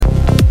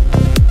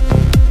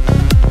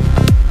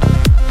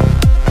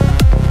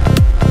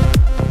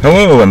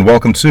Hello and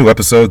welcome to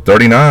episode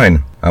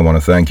 39. I want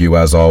to thank you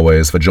as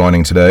always for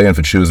joining today and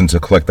for choosing to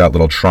click that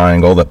little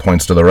triangle that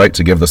points to the right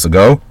to give this a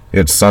go.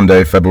 It's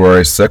Sunday,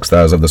 February 6th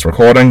as of this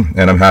recording,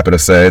 and I'm happy to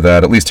say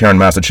that at least here in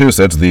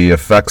Massachusetts, the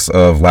effects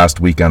of last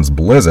weekend's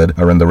blizzard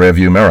are in the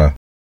rearview mirror.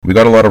 We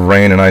got a lot of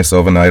rain and ice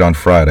overnight on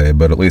Friday,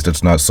 but at least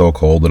it's not so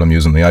cold that I'm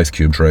using the ice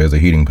cube tray as a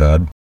heating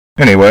pad.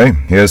 Anyway,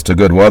 here's to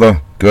good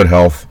weather, good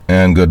health,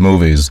 and good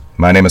movies.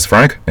 My name is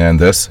Frank, and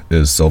this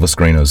is Silver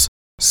Screeners.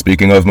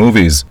 Speaking of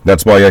movies,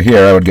 that's why you're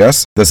here, I would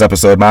guess. This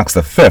episode marks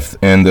the fifth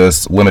in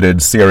this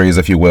limited series,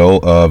 if you will,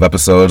 of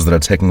episodes that are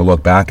taking a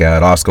look back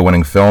at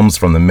Oscar-winning films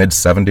from the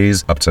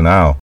mid-'70s up to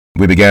now.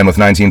 We began with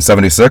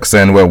 1976,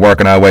 and we're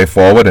working our way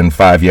forward in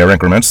 5-year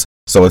increments.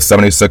 So with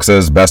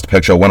 76's Best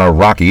Picture winner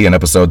Rocky in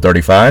episode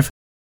 35,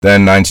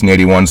 then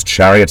 1981's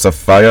Chariots of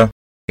Fire,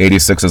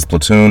 86's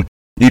Platoon.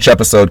 Each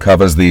episode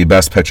covers the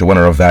Best Picture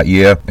winner of that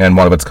year and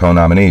one of its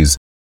co-nominees.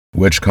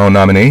 Which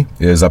co-nominee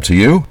is up to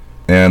you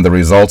and the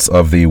results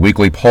of the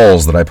weekly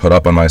polls that I put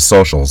up on my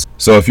socials.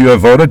 So if you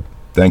have voted,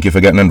 thank you for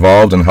getting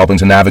involved and helping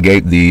to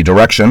navigate the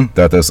direction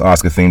that this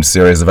Oscar-themed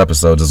series of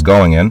episodes is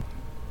going in.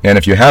 And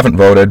if you haven't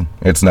voted,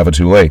 it's never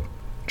too late.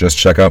 Just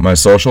check out my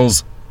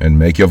socials and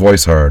make your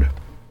voice heard.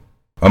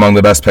 Among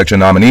the Best Picture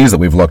nominees that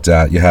we've looked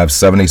at, you have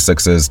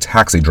 76's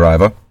Taxi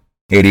Driver,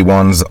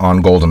 81's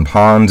On Golden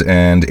Pond,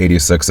 and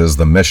 86's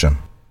The Mission.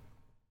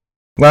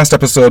 Last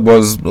episode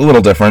was a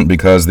little different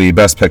because the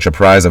Best Picture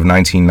prize of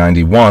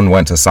 1991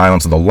 went to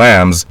Silence of the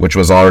Lambs, which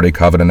was already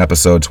covered in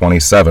episode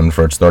 27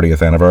 for its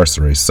 30th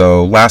anniversary.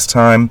 So last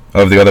time,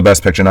 of the other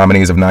Best Picture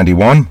nominees of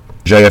 91,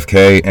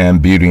 JFK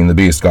and Beauty and the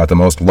Beast got the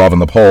most love in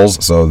the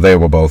polls, so they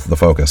were both the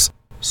focus.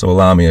 So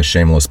allow me a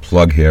shameless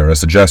plug here, a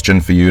suggestion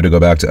for you to go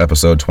back to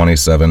episode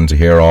 27 to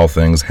hear all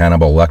things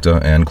Hannibal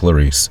Lecter and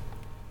Clarice.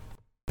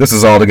 This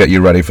is all to get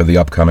you ready for the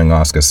upcoming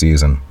Oscar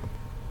season.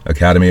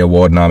 Academy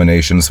Award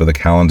nominations for the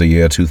calendar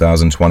year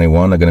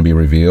 2021 are going to be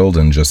revealed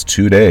in just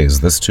 2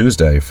 days, this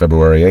Tuesday,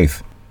 February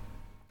 8th.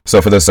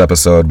 So for this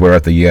episode, we're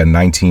at the year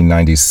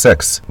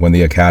 1996, when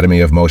the Academy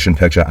of Motion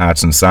Picture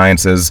Arts and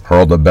Sciences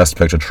hurled the Best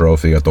Picture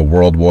trophy at the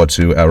World War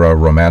II-era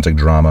romantic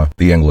drama,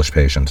 The English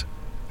Patient.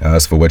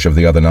 As for which of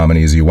the other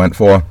nominees you went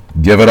for,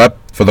 give it up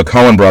for the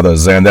Coen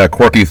brothers and their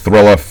quirky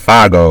thriller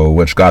Fargo,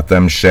 which got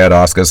them shared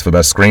Oscars for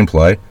Best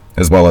Screenplay,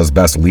 as well as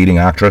Best Leading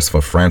Actress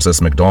for Frances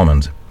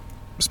McDormand.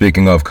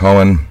 Speaking of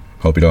Coen,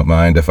 hope you don't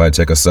mind if I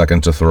take a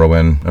second to throw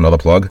in another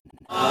plug.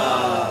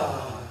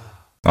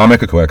 I'll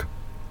make it quick.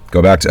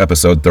 Go back to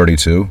episode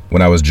 32,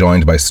 when I was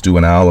joined by Stu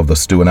and Al of the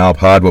Stu and Al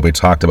Pod, where we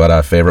talked about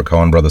our favorite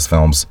Coen brothers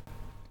films.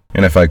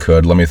 And if I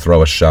could, let me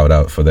throw a shout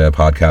out for their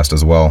podcast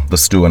as well, the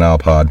Stu and Al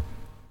Pod.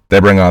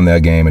 They bring on their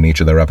game in each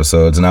of their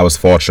episodes, and I was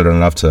fortunate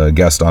enough to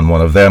guest on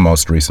one of their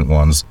most recent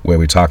ones, where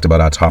we talked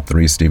about our top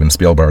 3 Steven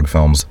Spielberg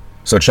films.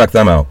 So check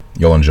them out.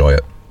 You'll enjoy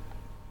it.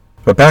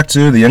 But back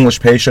to The English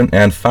Patient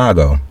and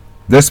Fargo.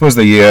 This was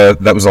the year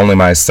that was only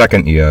my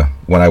second year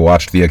when I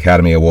watched the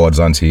Academy Awards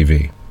on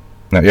TV.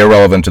 Now,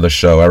 irrelevant to the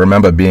show, I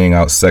remember being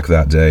out sick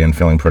that day and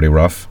feeling pretty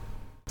rough.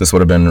 This would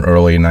have been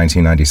early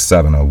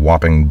 1997, a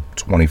whopping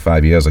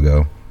 25 years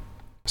ago.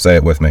 Say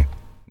it with me.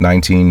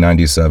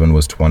 1997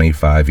 was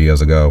 25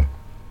 years ago.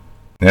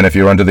 And if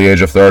you're under the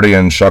age of 30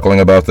 and chuckling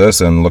about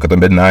this and look at the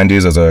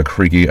mid-90s as a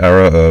creaky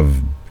era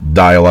of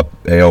dial-up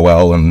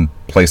AOL and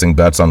placing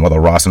bets on whether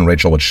Ross and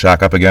Rachel would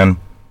shack up again,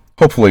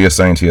 hopefully you're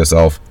saying to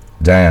yourself,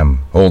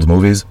 damn, old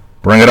movies,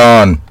 bring it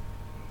on.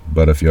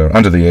 But if you're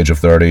under the age of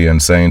 30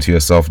 and saying to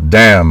yourself,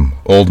 damn,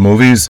 old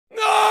movies,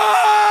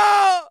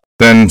 no!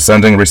 Then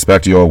sending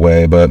respect your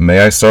way, but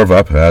may I serve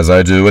up, as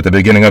I do at the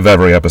beginning of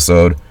every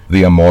episode,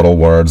 the immortal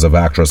words of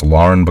actress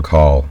Lauren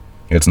Bacall.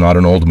 It's not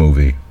an old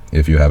movie,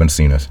 if you haven't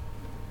seen it.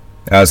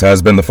 As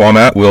has been the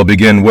format, we'll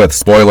begin with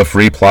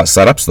spoiler-free plot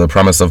setups, the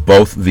premise of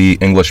both The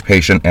English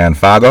Patient and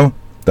Fargo,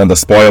 then the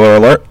spoiler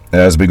alert,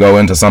 as we go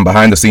into some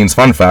behind-the-scenes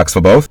fun facts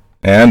for both,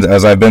 and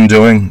as I've been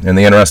doing, in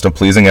the interest of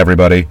pleasing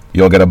everybody,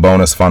 you'll get a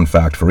bonus fun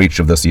fact for each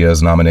of this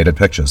year's nominated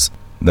pictures.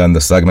 Then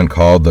the segment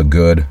called The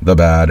Good, the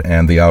Bad,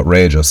 and the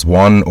Outrageous,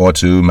 1 or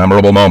 2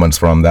 memorable moments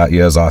from that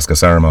year's Oscar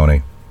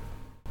ceremony.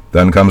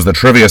 Then comes the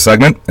trivia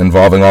segment,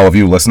 involving all of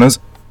you listeners.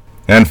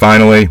 And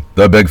finally,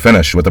 the big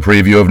finish with the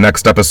preview of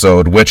next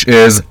episode, which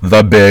is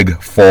The Big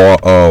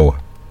 4-0,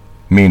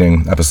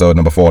 meaning episode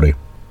number 40.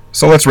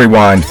 So let's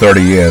rewind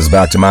 30 years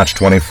back to March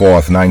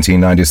 24th,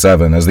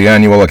 1997, as the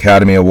annual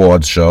Academy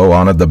Awards show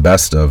honored the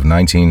best of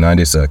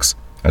 1996,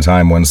 a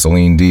time when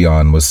Celine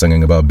Dion was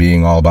singing about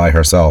being all by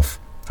herself.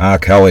 R.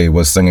 Kelly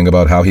was singing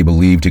about how he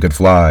believed he could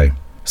fly.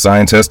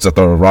 Scientists at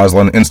the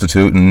Roslin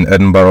Institute in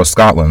Edinburgh,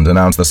 Scotland,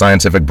 announced the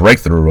scientific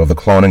breakthrough of the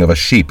cloning of a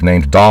sheep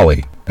named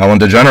Dolly. Ellen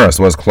DeGeneres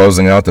was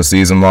closing out the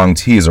season-long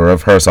teaser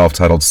of her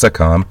self-titled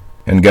sitcom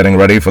and getting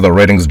ready for the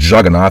ratings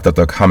juggernaut that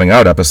the coming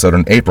out episode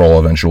in April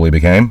eventually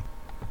became.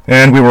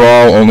 And we were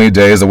all only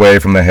days away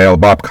from the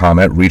Hale-Bopp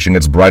comet reaching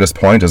its brightest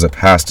point as it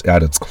passed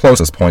at its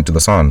closest point to the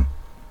sun.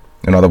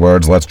 In other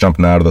words, let's jump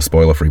now to the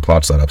spoiler-free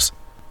plot setups.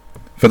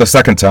 For the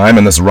second time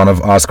in this run of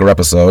Oscar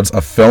episodes,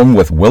 a film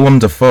with Willem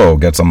Dafoe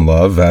gets some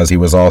love, as he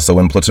was also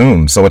in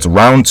Platoon, so it's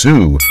round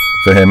 2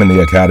 for him in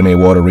the Academy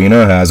Award arena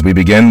as we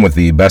begin with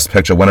the Best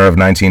Picture winner of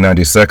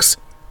 1996,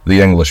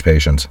 The English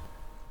Patient.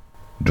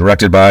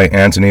 Directed by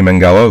Anthony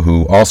Minghella,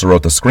 who also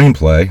wrote the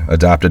screenplay,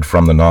 adapted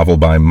from the novel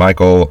by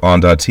Michael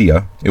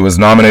Ondaatje, it was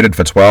nominated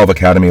for 12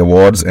 Academy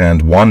Awards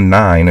and won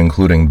 9,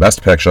 including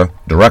Best Picture,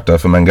 Director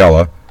for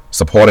Minghella,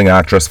 Supporting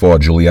Actress for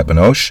Juliette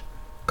Binoche,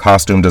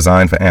 Costume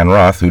Design for Anne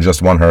Roth, who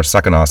just won her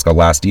second Oscar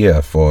last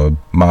year for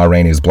Ma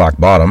Rainey's Black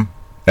Bottom,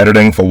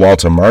 Editing for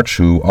Walter Murch,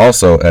 who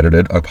also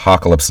edited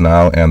Apocalypse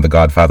Now and The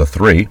Godfather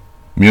 3,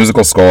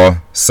 Musical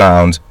Score,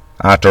 Sound,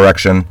 Art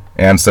Direction,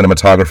 and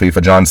Cinematography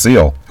for John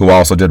Seale, who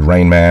also did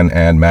Rain Man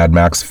and Mad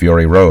Max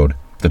Fury Road,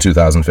 the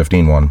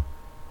 2015 one.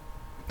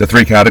 The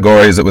 3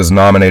 categories it was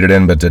nominated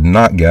in but did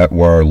not get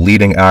were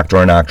Leading Actor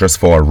and Actress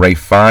for Ralph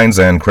Fiennes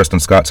and Kristen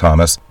Scott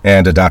Thomas,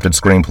 and Adapted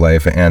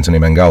Screenplay for Anthony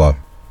Minghella.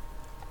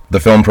 The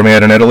film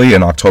premiered in Italy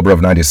in October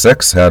of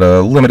 '96, had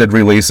a limited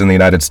release in the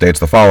United States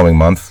the following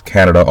month,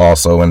 Canada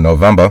also in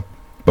November,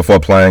 before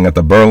playing at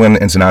the Berlin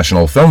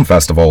International Film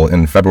Festival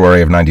in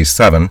February of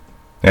 '97,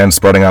 and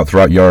spreading out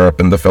throughout Europe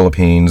and the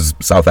Philippines,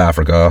 South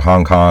Africa,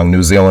 Hong Kong,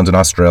 New Zealand and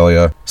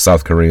Australia,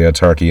 South Korea,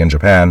 Turkey, and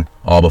Japan,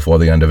 all before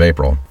the end of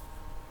April.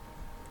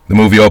 The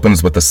movie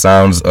opens with the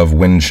sounds of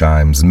wind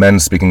chimes, men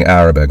speaking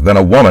Arabic, then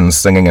a woman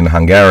singing in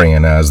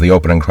Hungarian as the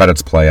opening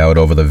credits play out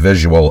over the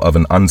visual of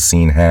an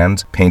unseen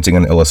hand painting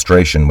an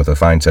illustration with a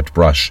fine-tipped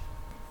brush.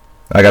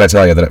 I gotta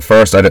tell you that at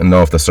first I didn't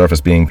know if the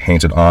surface being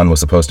painted on was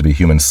supposed to be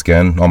human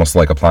skin, almost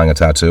like applying a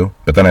tattoo,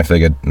 but then I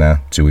figured, nah,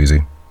 too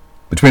easy.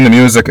 Between the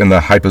music and the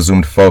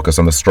hyper-zoomed focus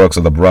on the strokes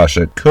of the brush,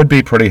 it could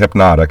be pretty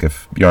hypnotic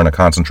if you're in a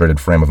concentrated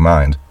frame of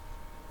mind.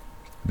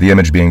 The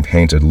image being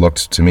painted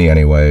looked, to me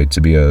anyway,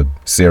 to be a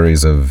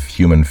series of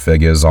human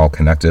figures all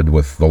connected,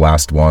 with the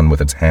last one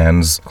with its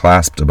hands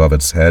clasped above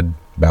its head,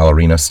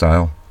 ballerina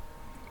style.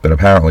 But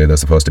apparently they're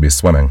supposed to be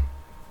swimming.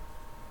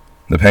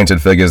 The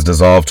painted figures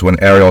dissolve to an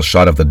aerial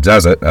shot of the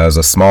desert as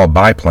a small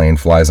biplane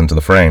flies into the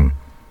frame.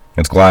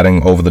 It's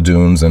gliding over the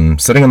dunes, and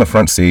sitting in the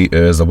front seat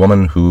is a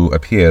woman who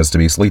appears to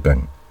be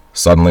sleeping.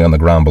 Suddenly on the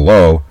ground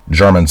below,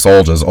 German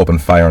soldiers open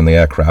fire on the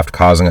aircraft,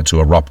 causing it to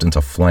erupt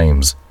into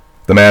flames.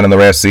 The man in the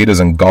rear seat is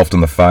engulfed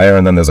in the fire,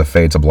 and then there's a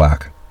fade to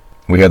black.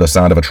 We hear the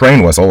sound of a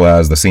train whistle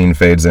as the scene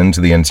fades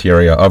into the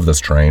interior of this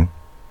train.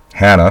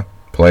 Hannah,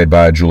 played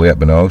by Juliette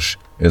Binoche,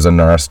 is a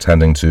nurse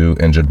tending to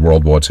injured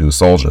World War II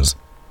soldiers.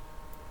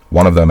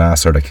 One of them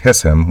asks her to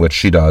kiss him, which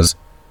she does,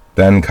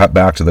 then cut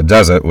back to the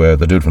desert where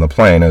the dude from the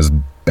plane is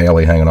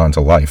barely hanging on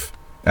to life.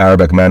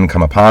 Arabic men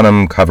come upon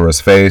him, cover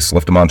his face,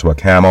 lift him onto a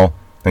camel,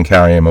 and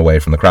carry him away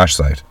from the crash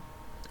site.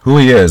 Who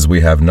he is,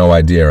 we have no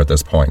idea at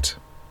this point.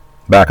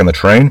 Back in the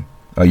train,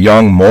 a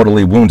young,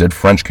 mortally wounded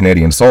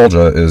French-Canadian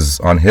soldier is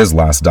on his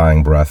last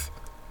dying breath.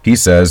 He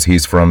says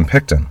he's from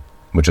Picton,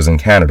 which is in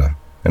Canada,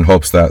 and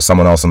hopes that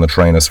someone else on the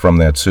train is from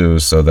there too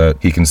so that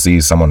he can see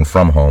someone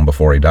from home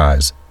before he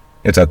dies.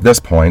 It's at this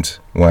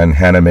point when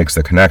Hannah makes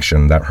the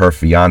connection that her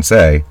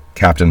fiancé,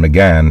 Captain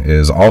McGann,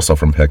 is also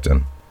from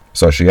Picton.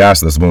 So she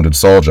asks this wounded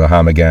soldier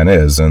how McGann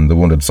is, and the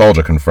wounded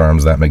soldier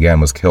confirms that McGann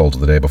was killed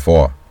the day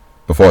before.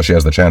 Before she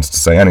has the chance to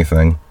say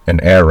anything, an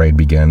air raid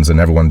begins and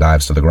everyone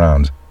dives to the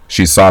ground.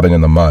 She's sobbing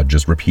in the mud,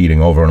 just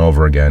repeating over and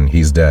over again,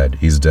 "He's dead,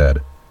 he's dead."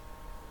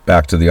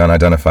 Back to the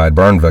unidentified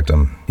burn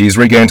victim. He's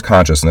regained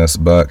consciousness,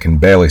 but can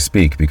barely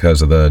speak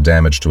because of the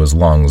damage to his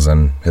lungs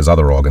and his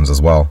other organs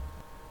as well.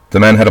 The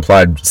men had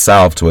applied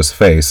salve to his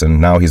face, and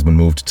now he's been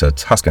moved to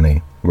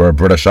Tuscany, where a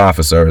British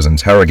officer is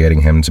interrogating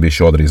him to be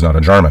sure that he's not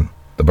a German.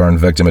 The burn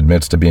victim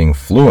admits to being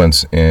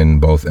fluent in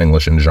both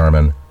English and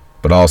German,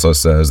 but also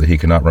says that he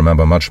cannot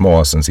remember much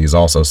more since he's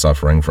also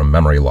suffering from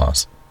memory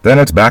loss. Then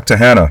it's back to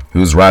Hannah,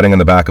 who's riding in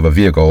the back of a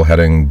vehicle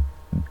heading,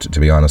 to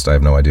be honest, I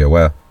have no idea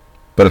where.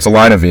 But it's a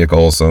line of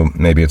vehicles, so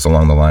maybe it's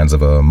along the lines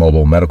of a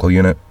mobile medical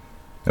unit.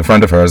 A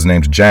friend of hers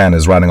named Jan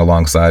is riding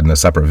alongside in a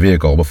separate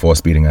vehicle before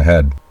speeding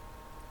ahead.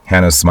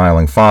 Hannah's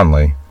smiling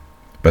fondly,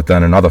 but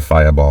then another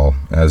fireball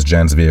as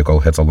Jan's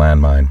vehicle hits a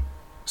landmine.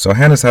 So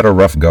Hannah's had a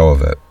rough go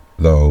of it,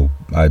 though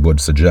I would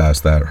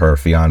suggest that her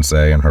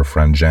fiancé and her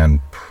friend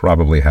Jan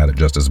probably had it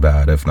just as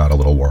bad, if not a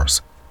little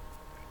worse.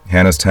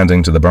 Hannah's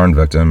tending to the burn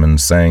victim and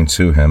saying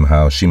to him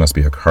how she must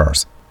be a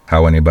curse,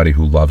 how anybody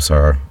who loves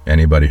her,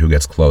 anybody who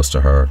gets close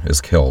to her,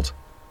 is killed.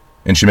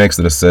 And she makes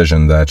the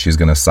decision that she's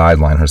going to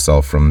sideline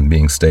herself from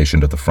being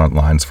stationed at the front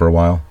lines for a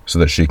while, so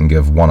that she can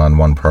give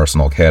one-on-one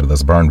personal care to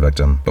this burn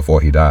victim before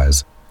he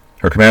dies.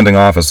 Her commanding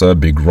officer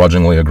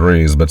begrudgingly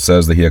agrees, but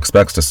says that he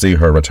expects to see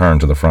her return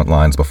to the front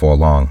lines before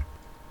long.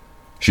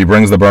 She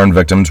brings the burn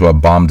victim to a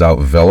bombed-out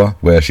villa,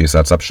 where she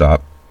sets up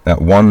shop.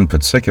 At one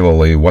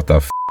particularly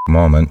what-the-f***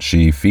 moment,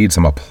 she feeds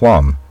him a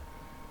plum,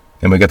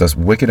 and we get this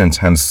wicked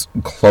intense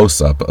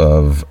close-up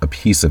of a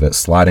piece of it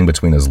sliding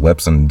between his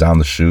lips and down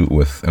the chute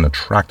with an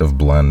attractive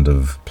blend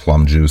of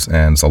plum juice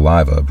and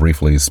saliva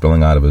briefly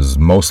spilling out of his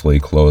mostly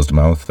closed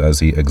mouth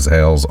as he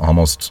exhales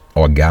almost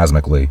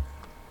orgasmically,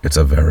 "It's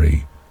a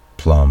very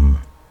plum.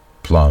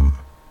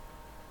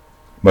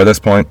 By this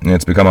point,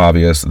 it's become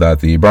obvious that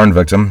the burn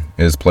victim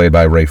is played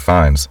by Ralph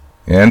Fiennes.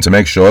 And to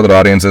make sure that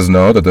audiences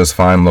know that this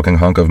fine-looking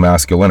hunk of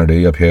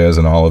masculinity appears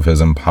in all of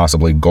his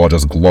impossibly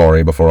gorgeous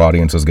glory before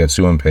audiences get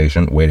too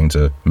impatient waiting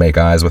to make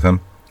eyes with him,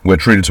 we're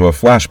treated to a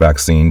flashback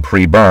scene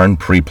pre-burn,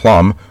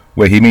 pre-plum,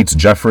 where he meets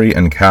Jeffrey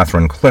and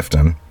Catherine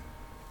Clifton,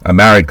 a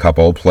married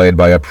couple played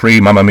by a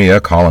pre-Mamma Mia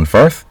Colin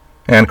Firth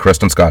and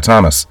Kristen Scott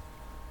Thomas.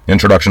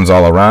 Introductions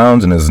all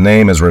around, and his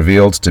name is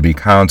revealed to be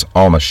Count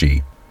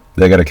Almashi.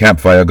 They get a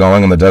campfire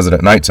going in the desert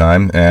at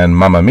nighttime, and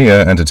Mamma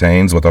Mia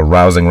entertains with a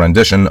rousing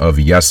rendition of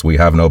Yes, We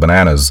Have No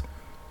Bananas.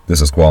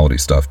 This is quality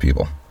stuff,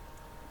 people.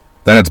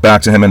 Then it's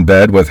back to him in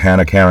bed with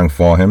Hannah caring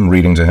for him,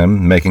 reading to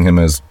him, making him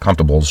as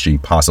comfortable as she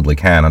possibly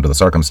can under the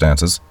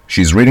circumstances.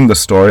 She's reading the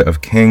story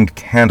of King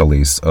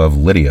Candlelis of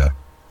Lydia.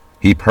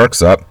 He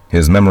perks up,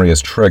 his memory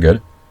is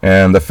triggered,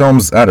 and the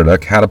film's editor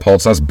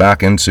catapults us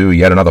back into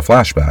yet another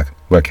flashback,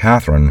 where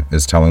Catherine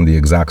is telling the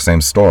exact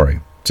same story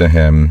to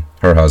him,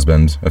 her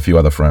husband, a few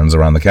other friends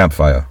around the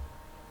campfire.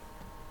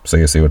 So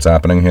you see what's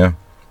happening here?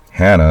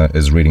 Hannah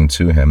is reading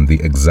to him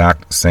the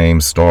exact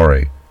same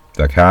story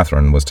that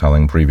Catherine was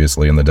telling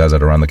previously in the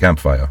desert around the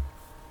campfire.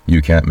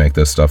 You can't make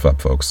this stuff up,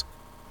 folks.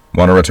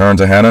 Want to return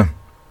to Hannah?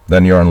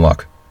 Then you're in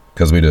luck,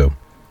 'cause we do.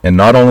 And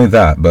not only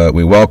that, but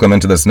we welcome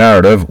into this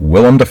narrative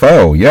Willem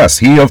Dafoe. Yes,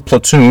 he of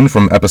Platoon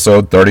from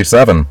episode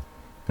 37.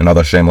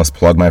 Another shameless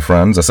plug, my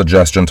friends, a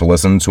suggestion to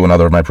listen to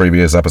another of my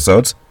previous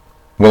episodes.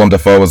 Willem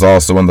Dafoe was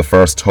also in the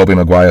first Tobey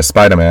Maguire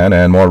Spider-Man,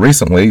 and more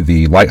recently,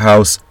 The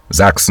Lighthouse,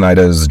 Zack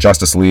Snyder's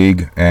Justice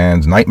League,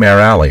 and Nightmare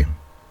Alley.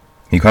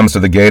 He comes to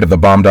the gate of the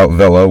bombed-out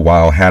villa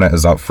while Hannah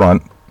is out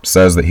front,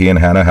 says that he and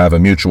Hannah have a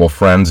mutual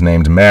friend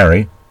named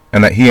Mary,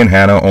 and that he and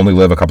Hannah only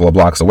live a couple of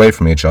blocks away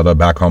from each other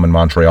back home in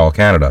Montreal,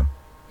 Canada.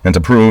 And to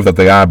prove that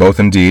they are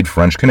both indeed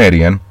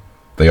French-Canadian,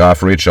 they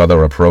offer each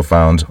other a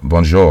profound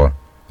bonjour,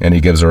 and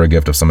he gives her a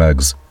gift of some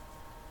eggs.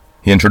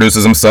 He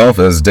introduces himself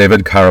as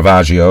David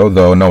Caravaggio,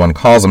 though no one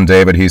calls him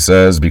David, he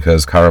says,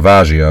 because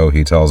Caravaggio,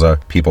 he tells her,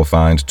 people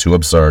find too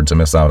absurd to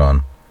miss out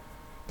on.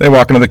 They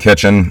walk into the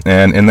kitchen,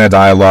 and in their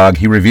dialogue,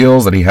 he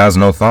reveals that he has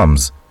no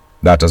thumbs.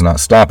 That does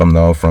not stop him,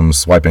 though, from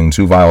swiping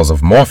 2 vials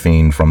of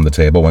morphine from the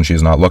table when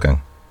she's not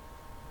looking.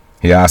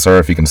 He asks her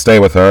if he can stay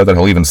with her, that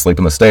he'll even sleep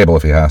in the stable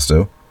if he has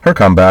to. Her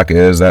comeback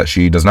is that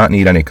she does not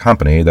need any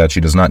company, that she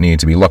does not need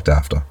to be looked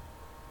after.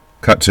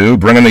 Cut to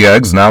bringing the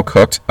eggs, now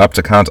cooked, up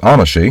to Count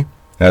Almashi,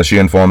 as she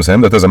informs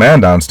him that there's a man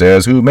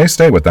downstairs who may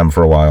stay with them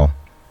for a while,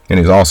 and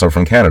he's also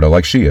from Canada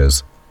like she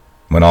is.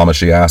 When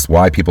Almashi asks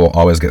why people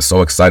always get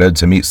so excited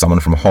to meet someone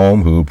from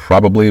home who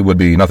probably would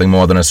be nothing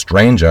more than a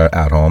stranger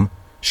at home,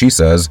 she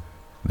says,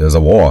 there's a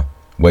war.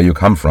 Where you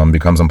come from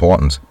becomes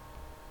important.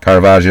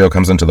 Caravaggio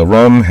comes into the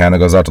room, Hannah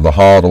goes out to the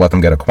hall to let them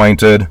get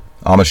acquainted.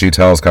 Almashi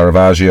tells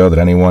Caravaggio that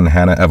anyone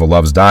Hannah ever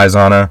loves dies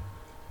on her,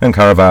 and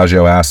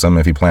Caravaggio asks him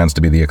if he plans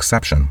to be the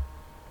exception.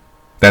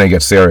 Then he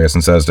gets serious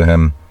and says to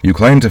him, you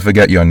claim to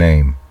forget your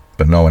name,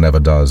 but no one ever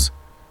does.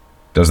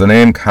 Does the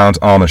name Count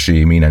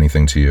Almashi mean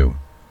anything to you?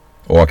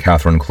 Or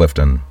Catherine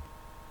Clifton?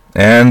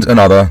 And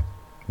another,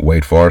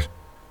 wait for it,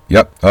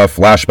 yep, a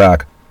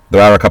flashback.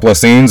 There are a couple of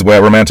scenes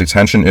where romantic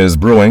tension is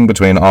brewing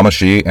between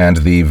Almashi and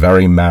the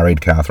very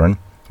married Catherine,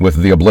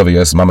 with the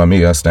oblivious Mamma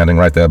Mia standing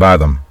right there by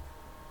them.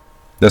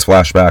 This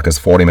flashback is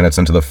 40 minutes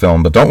into the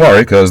film, but don't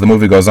worry, because the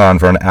movie goes on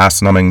for an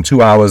ass-numbing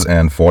 2 hours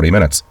and 40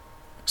 minutes.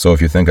 So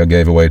if you think I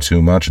gave away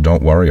too much,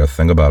 don't worry a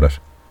thing about it.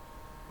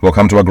 We'll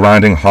come to a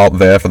grinding halt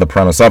there for the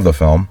premise of the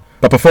film,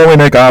 but before we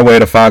make our way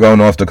to Fargo,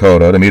 North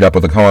Dakota to meet up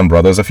with the Coen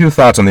brothers, a few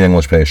thoughts on The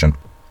English Patient.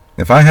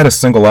 If I had to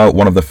single out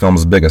one of the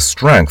film's biggest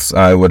strengths,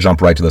 I would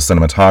jump right to the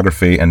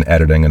cinematography and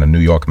editing in a New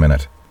York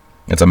minute.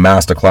 It's a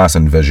masterclass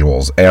in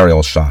visuals,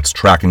 aerial shots,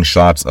 tracking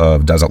shots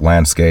of desert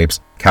landscapes,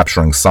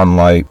 capturing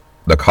sunlight,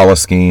 the color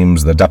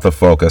schemes, the depth of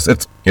focus.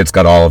 It's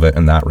got all of it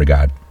in that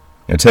regard.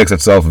 It takes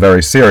itself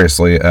very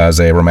seriously as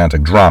a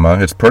romantic drama.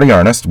 It's pretty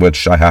earnest,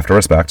 which I have to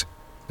respect.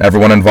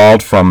 Everyone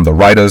involved, from the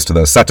writers to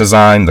the set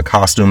design, the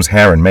costumes,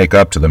 hair and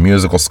makeup, to the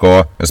musical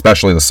score,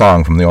 especially the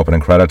song from the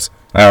opening credits.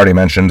 I already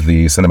mentioned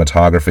the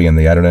cinematography and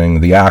the editing,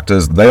 the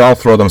actors, they all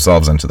throw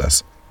themselves into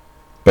this.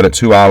 But at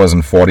 2 hours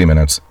and 40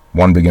 minutes,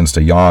 one begins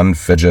to yawn,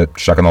 fidget,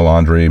 chuck in the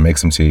laundry, make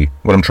some tea.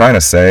 What I'm trying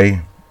to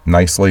say,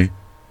 nicely,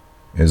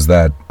 is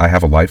that I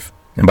have a life.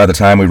 And by the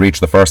time we reach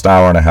the first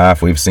hour and a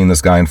half, we've seen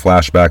this guy in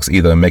flashbacks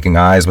either making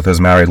eyes with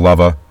his married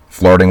lover,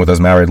 flirting with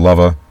his married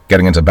lover,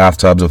 getting into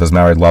bathtubs with his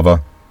married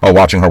lover, or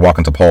watching her walk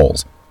into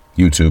poles.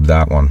 YouTube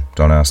that one,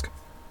 don't ask.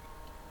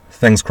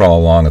 Things crawl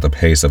along at the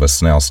pace of a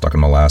snail stuck in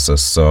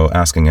molasses, so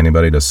asking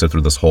anybody to sit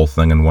through this whole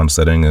thing in one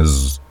sitting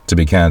is, to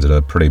be candid,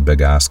 a pretty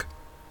big ask.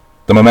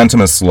 The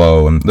momentum is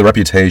slow, and the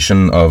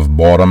reputation of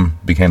boredom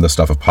became the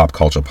stuff of pop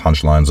culture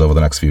punchlines over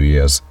the next few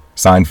years.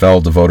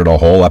 Seinfeld devoted a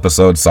whole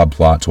episode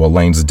subplot to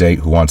Elaine's date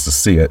who wants to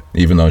see it,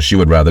 even though she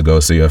would rather go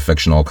see a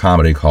fictional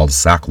comedy called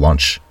Sack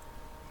Lunch.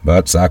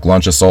 But Sack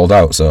Lunch is sold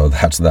out, so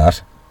that's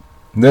that.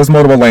 There's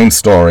more to Elaine's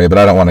story, but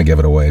I don't want to give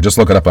it away. Just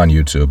look it up on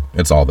YouTube.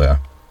 It's all there.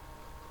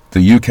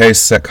 The UK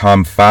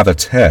sitcom Father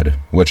Ted,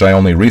 which I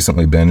only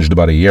recently binged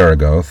about a year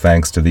ago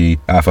thanks to the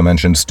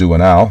aforementioned Stu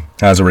and Al,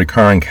 has a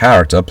recurring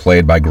character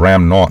played by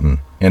Graham Norton.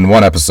 In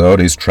one episode,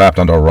 he's trapped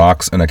under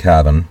rocks in a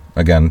cabin.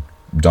 Again,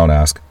 don't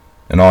ask.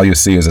 And all you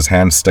see is his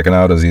hand sticking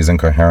out as he's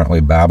incoherently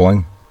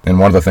babbling. And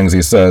one of the things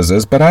he says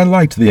is, "But I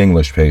liked The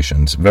English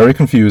Patient. Very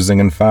confusing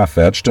and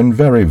far-fetched and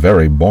very,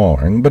 very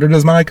boring, but it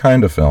is my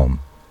kind of film."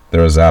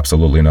 There is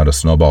absolutely not a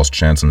snowball's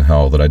chance in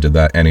hell that I did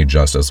that any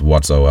justice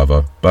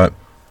whatsoever, but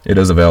it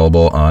is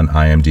available on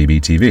IMDb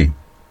TV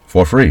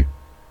for free.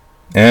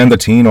 And the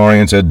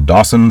teen-oriented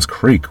Dawson's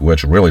Creek,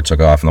 which really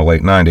took off in the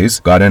late 90s,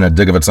 got in a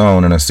dig of its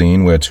own in a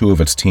scene where two of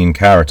its teen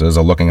characters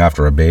are looking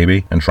after a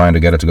baby and trying to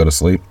get it to go to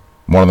sleep.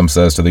 One of them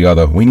says to the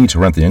other, "We need to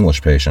rent The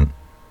English Patient."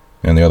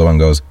 And the other one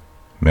goes,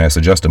 "May I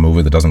suggest a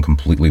movie that doesn't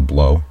completely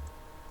blow?"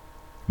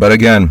 But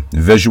again,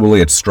 visually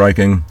it's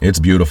striking, it's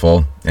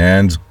beautiful,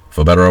 and,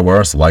 for better or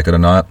worse, like it or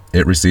not,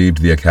 it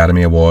received the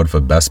Academy Award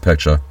for Best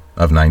Picture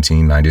of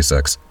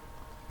 1996.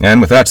 And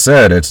with that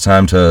said, it's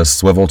time to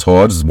swivel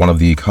towards one of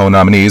the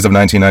co-nominees of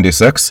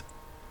 1996.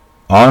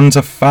 On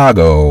to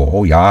Fargo.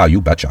 Oh yeah,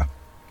 you betcha.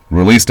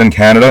 Released in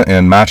Canada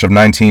in March of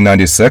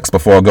 1996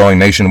 before going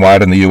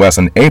nationwide in the US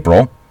in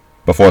April,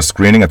 before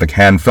screening at the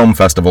Cannes Film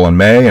Festival in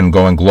May and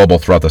going global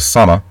throughout the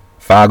summer,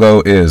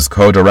 Fargo is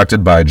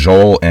co-directed by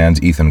Joel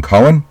and Ethan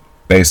Coen,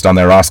 based on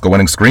their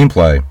Oscar-winning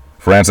screenplay.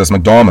 Frances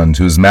McDormand,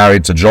 who's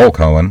married to Joel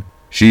Coen,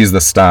 she's the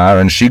star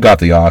and she got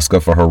the Oscar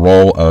for her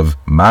role of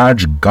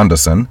Marge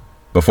Gunderson.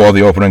 Before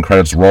the opening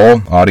credits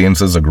roll,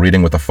 audiences are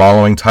greeting with the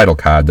following title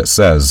card that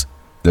says,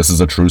 "This is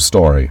a true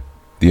story.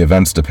 The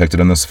events depicted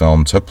in this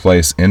film took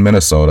place in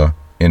Minnesota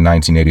in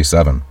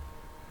 1987.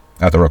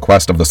 At the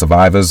request of the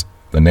survivors,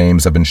 the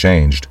names have been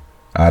changed.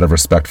 Out of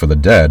respect for the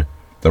dead,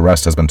 the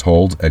rest has been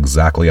told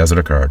exactly as it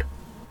occurred."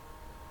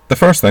 The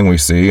first thing we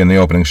see in the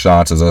opening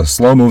shots is a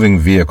slow-moving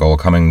vehicle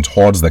coming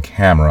towards the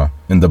camera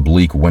in the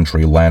bleak,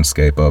 wintry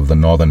landscape of the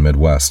northern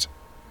Midwest.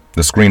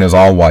 The screen is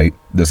all white.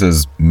 This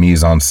is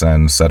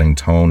mise-en-scène, setting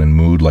tone and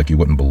mood like you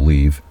wouldn't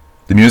believe.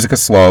 The music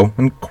is slow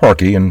and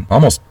quirky and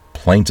almost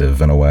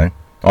plaintive in a way.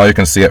 All you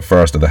can see at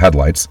first are the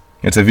headlights.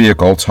 It's a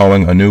vehicle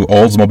towing a new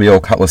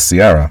Oldsmobile Cutlass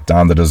Sierra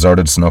down the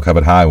deserted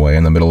snow-covered highway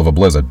in the middle of a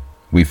blizzard.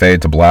 We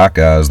fade to black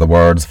as the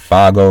words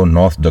Fargo,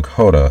 North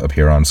Dakota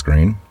appear on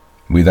screen.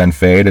 We then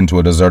fade into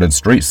a deserted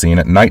street scene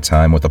at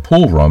nighttime with a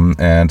pool room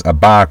and a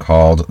bar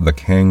called the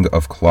King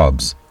of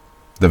Clubs.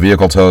 The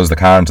vehicle tows the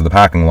car into the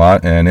parking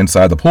lot, and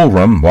inside the pool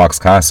room walks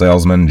car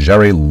salesman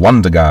Jerry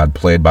Lundegaard,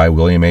 played by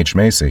William H.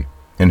 Macy,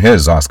 in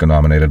his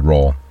Oscar-nominated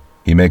role.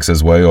 He makes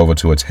his way over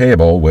to a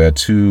table where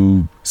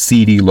two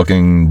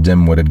seedy-looking,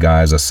 dim-witted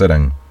guys are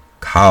sitting.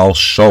 Carl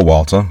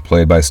Showalter,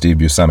 played by Steve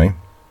Buscemi,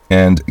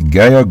 and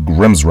Geir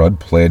Grimsrud,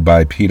 played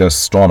by Peter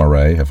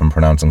Stormare, if I'm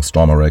pronouncing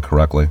Stormare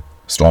correctly.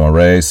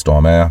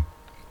 Stormare.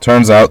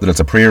 Turns out that it's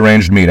a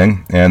prearranged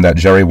meeting, and that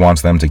Jerry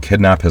wants them to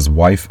kidnap his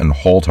wife and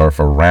hold her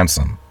for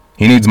ransom.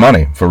 He needs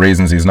money, for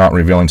reasons he's not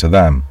revealing to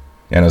them,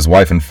 and his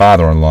wife and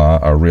father-in-law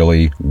are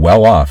really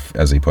well off,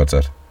 as he puts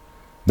it.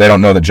 They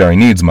don't know that Jerry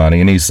needs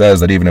money, and he says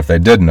that even if they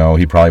did know,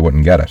 he probably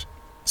wouldn't get it.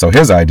 So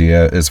his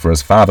idea is for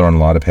his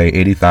father-in-law to pay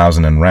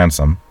 $80,000 in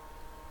ransom.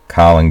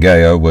 Carl and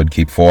Geir would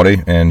keep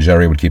 40, and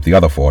Jerry would keep the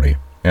other 40,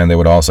 and they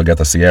would also get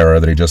the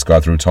Sierra that he just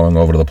got through towing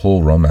over to the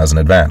pool room as an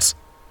advance.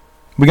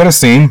 We get a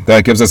scene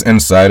that gives us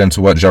insight into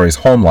what Jerry's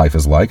home life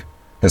is like.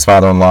 His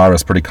father-in-law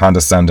is pretty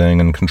condescending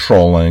and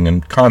controlling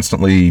and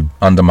constantly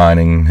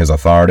undermining his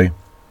authority.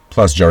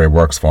 Plus, Jerry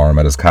works for him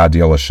at his car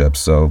dealership,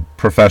 so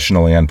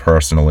professionally and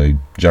personally,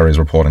 Jerry's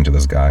reporting to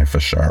this guy, for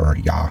sure,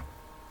 yeah.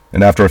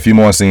 And after a few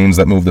more scenes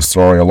that move the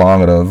story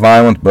along at a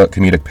violent but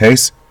comedic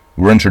pace,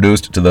 we're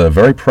introduced to the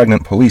very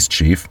pregnant police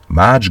chief,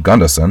 Marge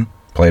Gunderson,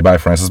 played by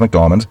Frances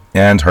McDormand,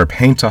 and her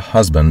painter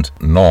husband,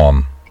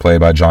 Norm,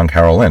 played by John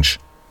Carroll Lynch.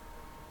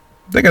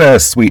 They get a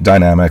sweet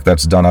dynamic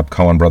that's done up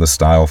Coen Brothers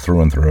style through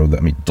and through.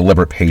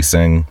 Deliberate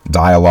pacing,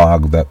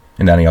 dialogue that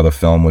in any other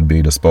film would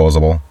be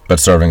disposable, but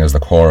serving as the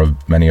core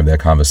of many of their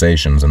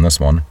conversations in this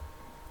one.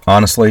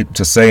 Honestly,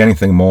 to say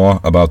anything more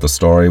about the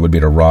story would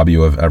be to rob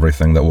you of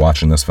everything that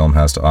watching this film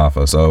has to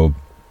offer, so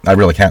I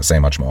really can't say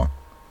much more.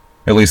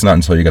 At least not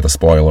until you get the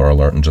spoiler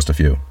alert in just a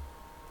few.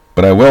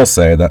 But I will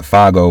say that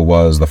Fargo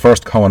was the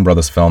first Coen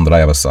Brothers film that I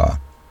ever saw.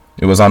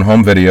 It was on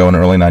home video in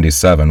early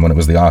 '97 when it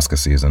was the Oscar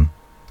season.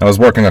 I was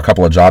working a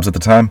couple of jobs at the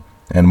time,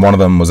 and one of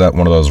them was at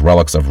one of those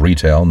relics of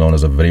retail known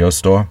as a video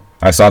store.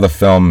 I saw the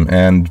film,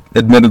 and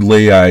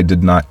admittedly, I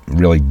did not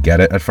really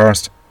get it at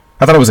first.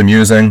 I thought it was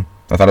amusing,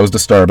 I thought it was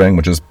disturbing,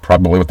 which is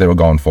probably what they were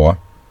going for.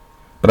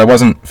 But I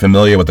wasn't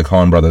familiar with the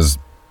Coen Brothers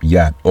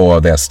yet,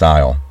 or their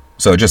style,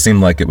 so it just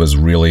seemed like it was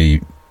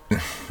really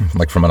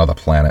like from another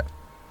planet.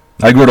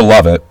 I grew to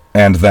love it,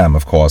 and them,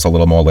 of course, a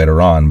little more later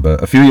on,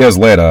 but a few years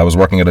later, I was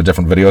working at a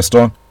different video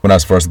store when I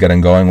was first getting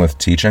going with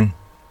teaching.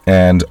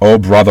 And Oh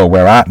Brother,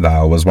 Where Art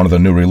Thou was one of the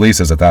new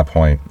releases at that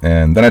point,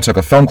 and then I took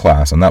a film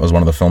class, and that was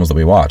one of the films that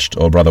we watched,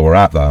 Oh Brother, Where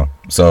Art Thou,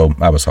 so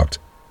I was hooked.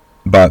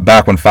 But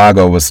back when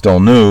Fargo was still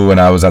new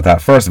and I was at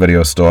that first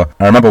video store,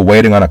 I remember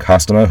waiting on a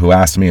customer who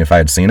asked me if I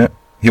had seen it,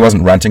 He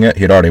wasn't renting it,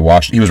 he had already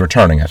watched it, he was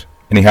returning it.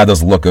 And he had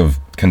this look of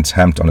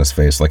contempt on his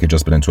face, like he'd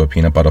just been into a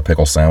peanut butter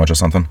pickle sandwich or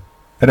something.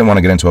 I didn't want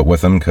to get into it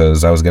with him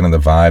because I was getting the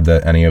vibe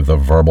that any of the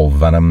verbal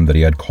venom that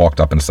he had corked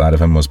up inside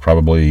of him was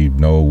probably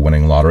no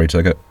winning lottery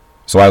ticket.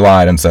 So I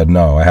lied and said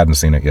no, I hadn't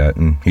seen it yet,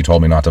 and he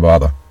told me not to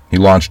bother. He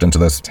launched into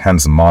this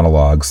tense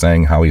monologue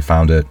saying how he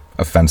found it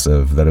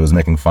offensive that it was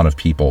making fun of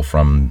people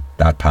from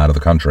that part of the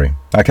country.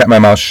 I kept my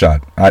mouth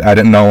shut. I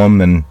didn't know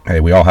him, and hey,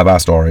 we all have our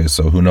stories,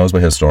 so who knows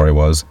what his story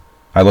was.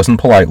 I listened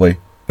politely,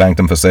 thanked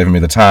him for saving me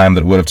the time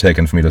that it would have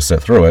taken for me to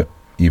sit through it,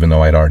 even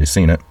though I had already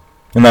seen it.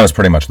 And that was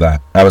pretty much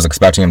that. I was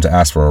expecting him to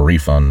ask for a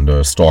refund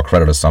or store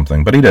credit or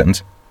something, but he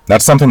didn't.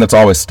 That's something that's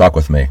always stuck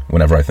with me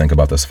whenever I think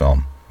about this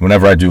film.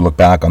 Whenever I do look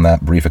back on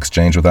that brief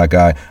exchange with that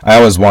guy, I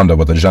always wonder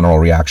what the general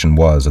reaction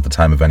was at the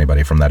time of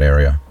anybody from that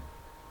area.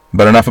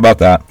 But enough about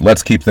that.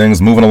 Let's keep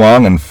things moving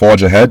along and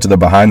forge ahead to the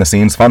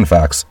behind-the-scenes fun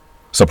facts.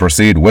 So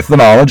proceed with the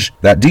knowledge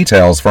that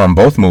details from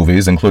both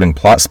movies, including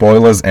plot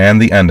spoilers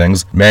and the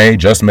endings, may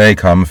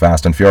come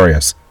fast and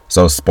furious.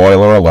 So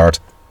spoiler alert,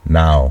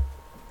 now.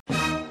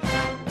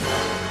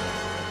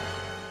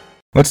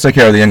 Let's take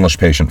care of the English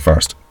patient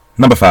first.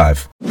 Number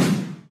 5.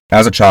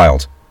 As a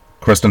child,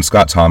 Kristen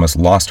Scott Thomas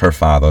lost her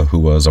father, who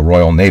was a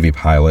Royal Navy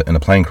pilot, in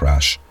a plane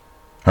crash.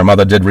 Her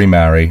mother did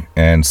remarry,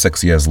 and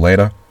 6 years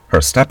later,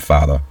 her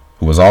stepfather,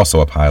 who was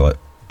also a pilot,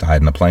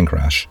 died in a plane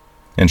crash.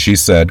 And she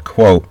said,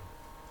 quote,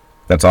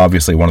 "That's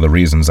obviously one of the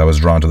reasons I was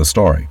drawn to the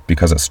story,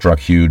 because it struck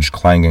huge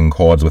clanging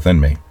chords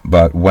within me.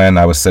 But when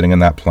I was sitting in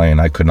that plane,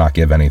 I could not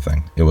give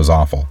anything. It was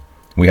awful.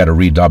 We had to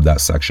redub that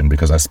section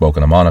because I spoke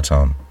in a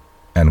monotone."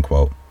 End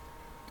quote.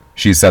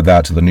 She said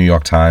that to the New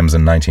York Times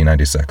in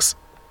 1996.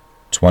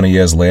 20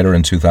 years later,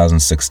 in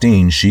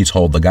 2016, she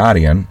told The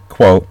Guardian,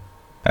 quote,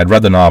 "I'd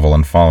read the novel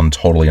and fallen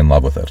totally in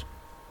love with it.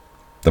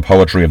 The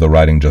poetry of the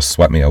writing just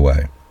swept me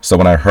away. So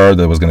when I heard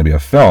there was going to be a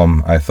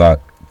film, I thought,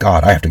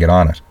 God, I have to get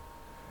on it.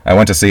 I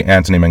went to see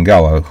Anthony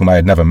Minghella, whom I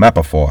had never met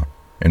before,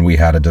 and we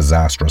had a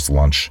disastrous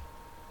lunch.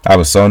 I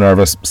was so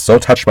nervous, so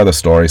touched by the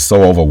story,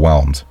 so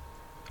overwhelmed.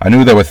 I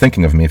knew they were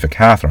thinking of me for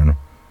Catherine,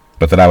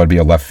 but that I would be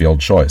a left-field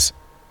choice.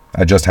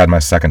 I just had my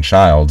second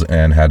child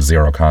and had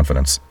zero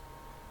confidence.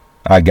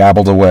 I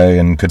gabbled away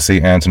and could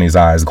see Anthony's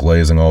eyes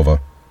glazing over.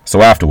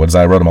 So afterwards,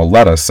 I wrote him a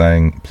letter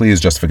saying,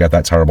 please just forget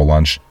that terrible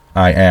lunch.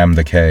 I am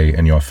the K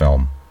in your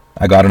film.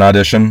 I got an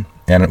audition,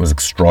 and it was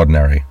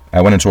extraordinary.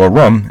 I went into a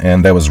room,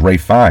 and there was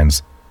Ralph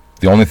Fiennes.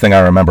 The only thing I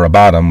remember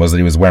about him was that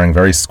he was wearing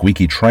very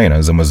squeaky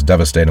trainers and was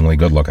devastatingly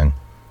good-looking.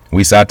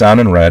 We sat down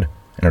and read,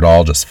 and it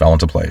all just fell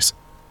into place."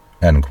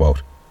 End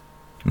quote.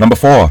 Number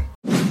 4.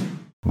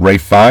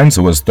 Ralph Fiennes,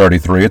 who was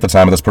 33 at the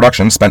time of this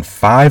production, spent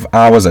 5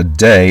 hours a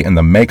day in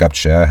the makeup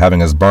chair having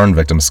his burn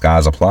victim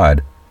scars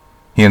applied.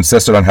 He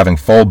insisted on having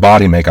full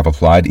body makeup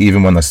applied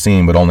even when the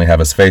scene would only have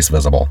his face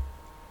visible.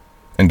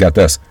 And get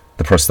this,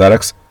 the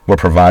prosthetics were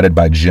provided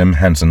by Jim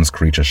Henson's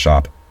Creature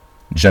Shop.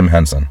 Jim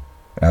Henson,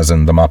 as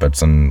in The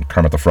Muppets and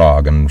Kermit the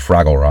Frog and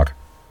Fraggle Rock.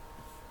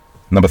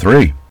 Number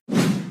 3.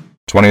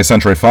 20th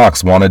Century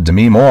Fox wanted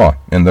Demi Moore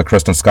in the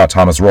Kristen Scott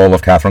Thomas role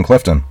of Catherine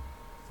Clifton,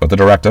 but the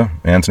director,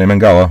 Anthony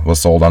Minghella, was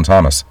sold on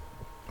Thomas.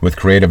 With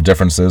creative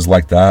differences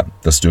like that,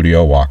 the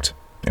studio walked,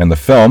 and the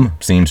film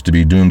seemed to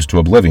be doomed to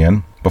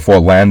oblivion before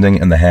landing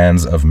in the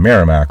hands of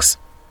Miramax.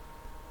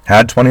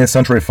 Had 20th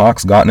Century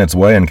Fox gotten its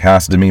way and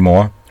cast Demi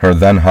Moore, her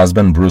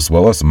then-husband Bruce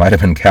Willis might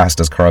have been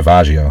cast as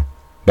Caravaggio,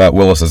 but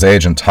Willis's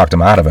agent talked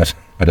him out of it,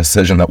 a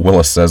decision that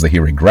Willis says that he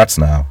regrets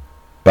now.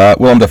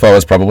 But Willem Dafoe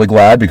is probably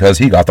glad because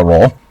he got the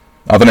role.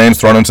 Other names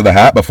thrown into the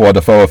hat before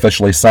Dafoe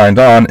officially signed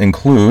on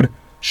include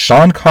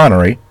Sean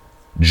Connery,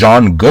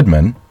 John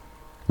Goodman,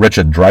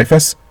 Richard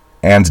Dreyfuss,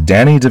 and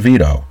Danny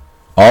DeVito,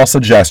 all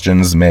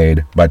suggestions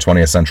made by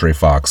 20th Century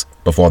Fox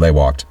before they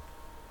walked.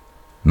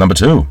 Number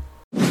 2.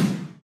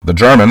 The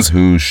Germans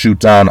who shoot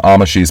down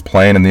Amishi's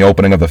plane in the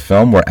opening of the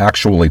film were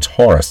actually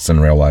tourists in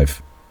real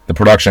life. The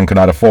production could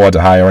not afford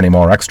to hire any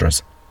more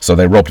extras, so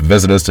they roped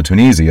visitors to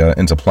Tunisia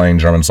into playing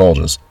German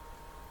soldiers.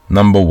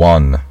 Number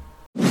 1.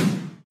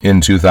 In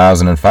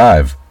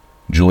 2005,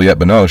 Juliette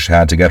Binoche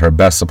had to get her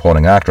Best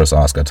Supporting Actress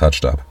Oscar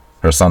touched up.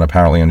 Her son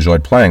apparently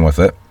enjoyed playing with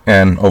it,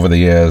 and over the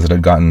years it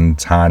had gotten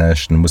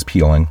tarnished and was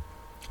peeling.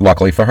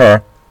 Luckily for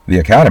her, the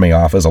Academy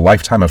offers a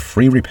lifetime of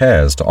free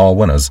repairs to all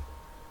winners.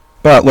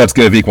 But let's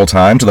give equal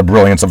time to the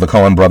brilliance of the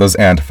Coen brothers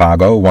and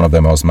Fargo, one of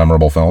their most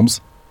memorable films.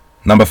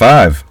 Number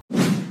 5.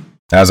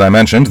 As I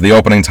mentioned, the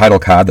opening title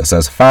card that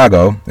says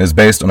Fargo is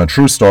based on a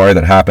true story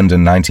that happened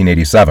in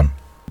 1987.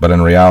 But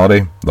in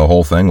reality, the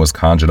whole thing was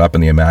conjured up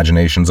in the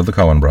imaginations of the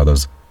Coen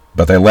brothers.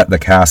 But they let the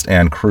cast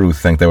and crew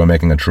think they were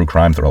making a true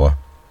crime thriller.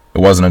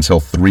 It wasn't until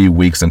 3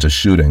 weeks into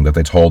shooting that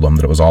they told them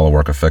that it was all a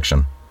work of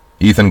fiction.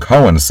 Ethan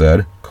Coen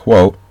said,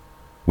 quote,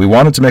 "We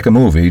wanted to make a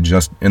movie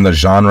just in the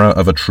genre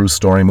of a true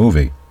story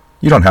movie.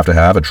 You don't have to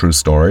have a true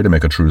story to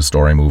make a true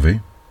story movie,"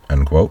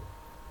 end quote.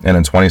 And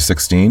in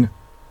 2016,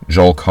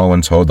 Joel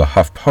Coen told the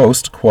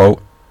HuffPost,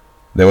 quote,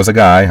 "There was a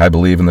guy, I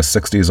believe in the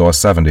 60s or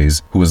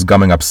 70s, who was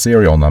gumming up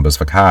serial numbers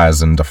for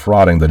cars and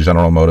defrauding the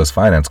General Motors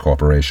Finance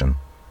Corporation.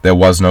 There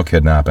was no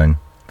kidnapping.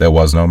 There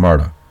was no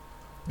murder.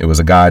 It was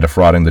a guy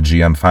defrauding the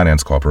GM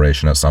Finance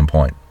Corporation at some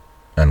point.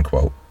 End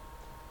quote.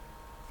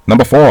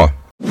 Number 4.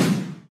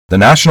 The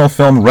National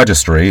Film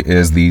Registry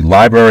is the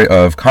Library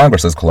of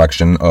Congress's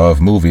collection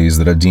of movies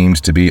that are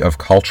deemed to be of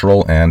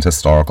cultural and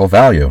historical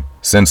value.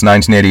 Since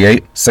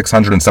 1988,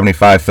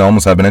 675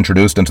 films have been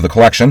introduced into the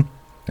collection,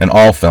 and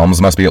all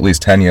films must be at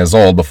least 10 years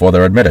old before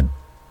they're admitted.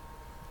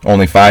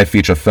 Only 5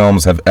 feature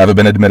films have ever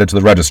been admitted to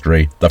the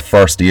registry the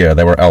first year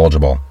they were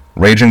eligible.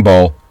 Raging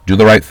Bull, Do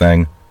the Right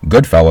Thing,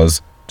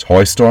 Goodfellas,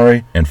 Toy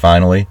Story, and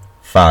finally,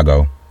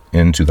 Fargo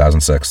in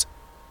 2006.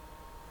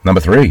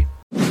 Number 3.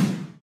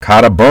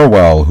 Carter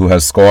Burwell, who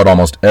has scored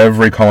almost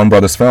every Coen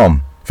Brothers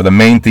film. For the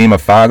main theme of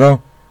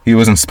Fargo, he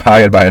was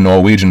inspired by a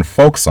Norwegian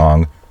folk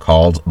song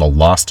called The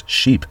Lost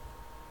Sheep.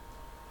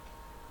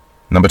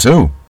 Number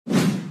 2.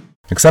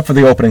 Except for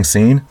the opening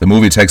scene, the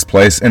movie takes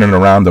place in and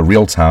around the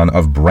real town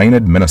of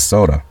Brainerd,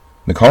 Minnesota.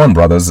 The Coen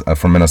Brothers are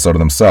from Minnesota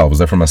themselves.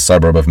 They're from a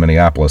suburb of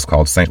Minneapolis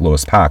called St.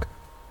 Louis Park.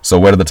 So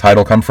where did the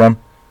title come from?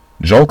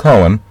 Joel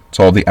Coen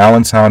told the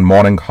Allentown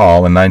Morning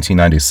Call in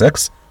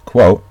 1996,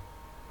 quote,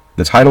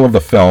 "The title of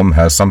the film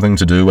has something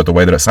to do with the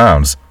way that it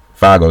sounds.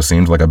 Fargo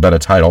seems like a better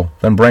title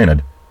than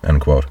Brainerd," end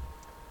quote.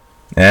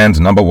 And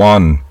number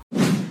 1.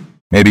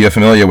 Maybe you're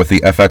familiar with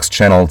the FX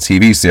channel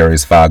TV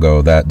series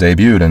Fargo that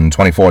debuted in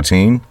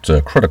 2014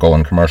 to critical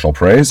and commercial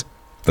praise.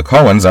 The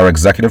Coens are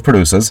executive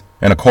producers,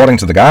 and according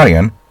to The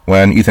Guardian,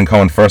 when Ethan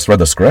Coen first read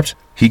the script,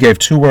 he gave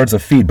 2 words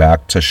of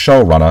feedback to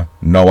showrunner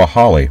Noah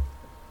Hawley.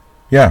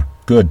 Yeah,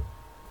 good.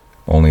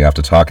 Only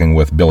after talking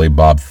with Billy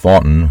Bob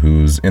Thornton,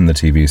 who's in the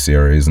TV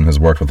series and has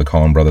worked with the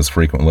Coen brothers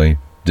frequently,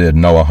 did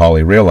Noah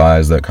Hawley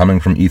realize that coming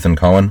from Ethan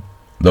Coen,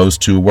 those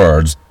 2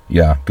 words,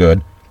 yeah,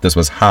 good, this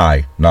was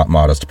high, not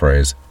modest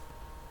praise.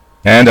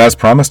 And as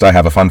promised, I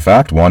have a fun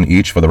fact, 1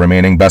 each for the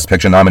remaining Best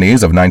Picture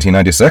nominees of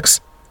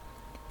 1996.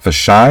 For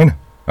Shine,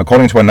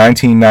 according to a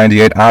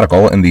 1998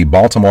 article in the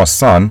Baltimore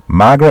Sun,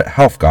 Margaret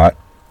Helfgott,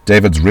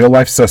 David's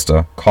real-life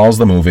sister, calls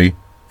the movie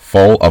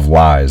full of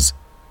lies.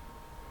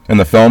 In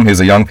the film, he's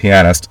a young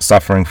pianist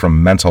suffering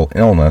from mental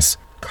illness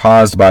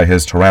caused by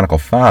his tyrannical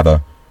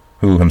father,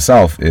 who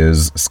himself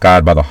is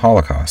scarred by the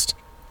Holocaust.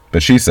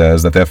 But she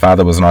says that their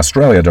father was in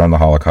Australia during the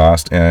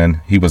Holocaust, and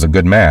he was a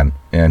good man,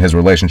 and his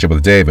relationship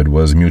with David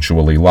was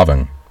mutually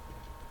loving.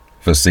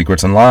 For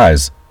Secrets and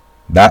Lies,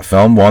 that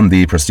film won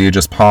the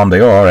prestigious Palme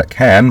d'Or at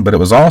Cannes, but it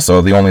was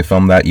also the only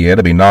film that year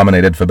to be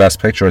nominated for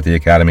Best Picture at the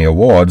Academy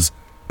Awards,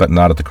 but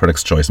not at the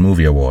Critics' Choice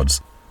Movie Awards.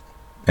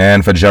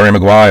 And for Jerry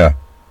Maguire,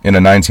 in a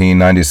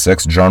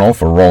 1996 journal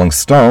for Rolling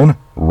Stone,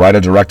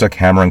 writer-director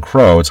Cameron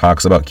Crowe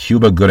talks about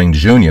Cuba Gooding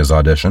Jr.'s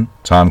audition.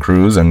 Tom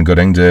Cruise and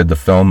Gooding did the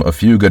film A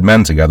Few Good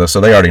Men together, so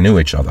they already knew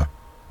each other.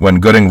 When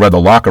Gooding read the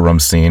locker room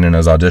scene in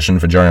his audition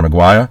for Jerry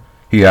Maguire,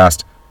 he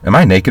asked, "Am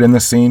I naked in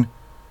this scene?"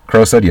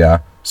 Crowe said yeah,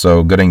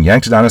 so Gooding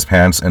yanked down his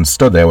pants and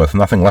stood there with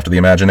nothing left of the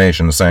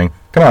imagination, saying,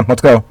 "Come on,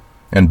 let's go,"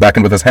 and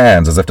beckoned with his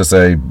hands as if to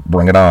say,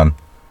 "Bring it on.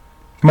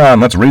 Come on,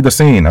 let's read the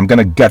scene. I'm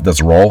gonna get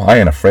this role. I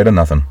ain't afraid of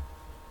nothing."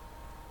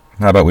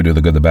 How about we do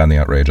the good, the bad, and the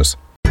outrageous?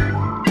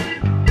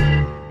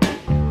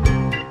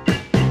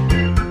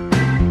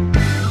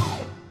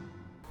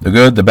 The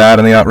good, the bad,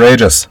 and the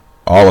outrageous.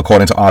 All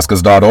according to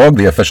Oscars.org,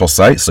 the official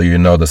site, so you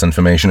know this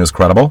information is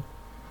credible.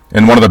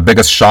 In one of the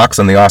biggest shocks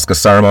in the Oscar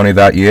ceremony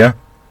that year,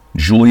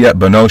 Juliette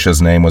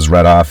Binoche's name was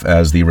read off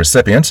as the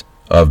recipient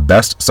of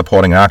Best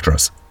Supporting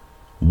Actress.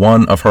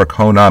 One of her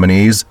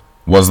co-nominees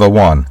was the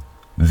one,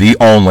 the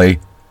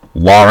only,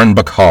 Lauren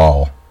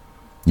Bacall.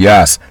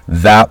 Yes,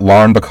 that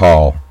Lauren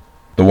Bacall.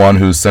 The one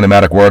whose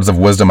cinematic words of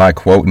wisdom I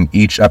quote in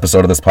each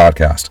episode of this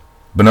podcast.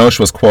 Binoche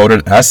was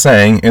quoted as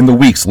saying in the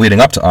weeks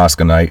leading up to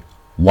Oscar night,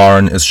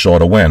 "Lauren is sure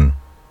to win."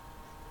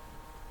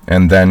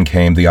 And then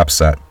came the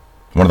upset.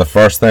 One of the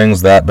first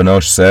things that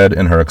Binoche said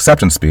in her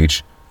acceptance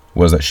speech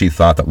was that she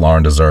thought that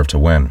Lauren deserved to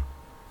win.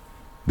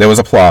 There was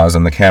applause,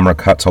 and the camera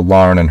cut to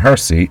Lauren in her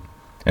seat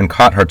and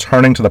caught her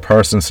turning to the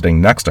person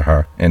sitting next to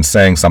her and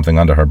saying something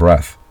under her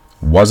breath.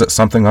 Was it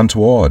something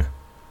untoward?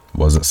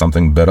 Was it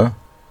something bitter?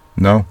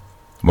 No.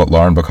 What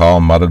Lauren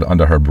Bacall muttered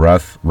under her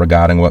breath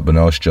regarding what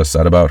Binoche just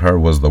said about her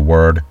was the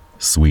word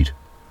sweet.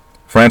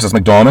 Frances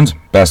McDormand,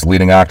 Best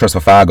Leading Actress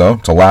for Fargo,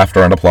 to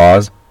laughter and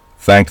applause,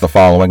 thanked the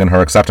following in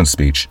her acceptance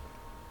speech.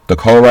 The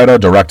co-writer,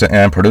 director,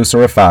 and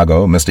producer of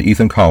Fargo, Mr.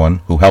 Ethan Coen,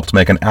 who helped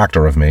make an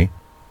actor of me,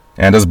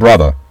 and his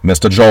brother,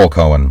 Mr. Joel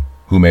Coen,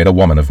 who made a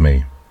woman of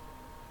me.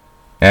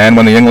 And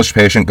when The English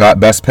Patient got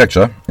Best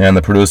Picture, and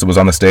the producer was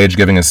on the stage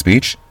giving his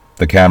speech,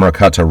 the camera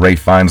cut to Ralph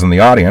Fiennes in the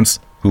audience,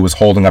 who was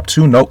holding up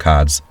 2 note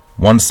cards.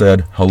 One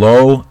said,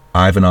 "Hello,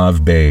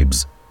 Ivanov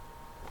Babes."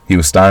 He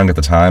was starring at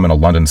the time in a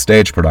London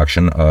stage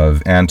production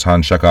of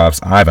Anton Chekhov's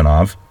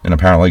Ivanov, and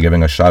apparently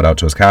giving a shout-out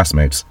to his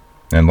castmates,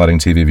 and letting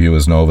TV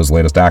viewers know of his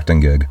latest acting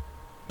gig.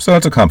 So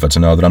it's a comfort to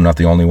know that I'm not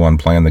the only one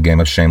playing the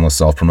game of shameless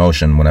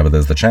self-promotion whenever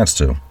there's the chance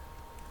to.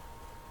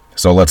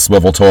 So let's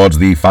swivel towards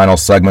the final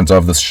segment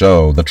of this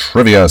show, the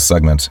trivia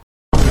segment.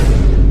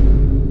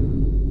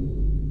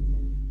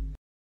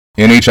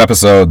 In each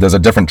episode, there's a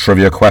different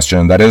trivia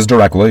question that is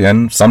directly,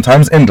 and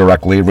sometimes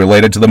indirectly,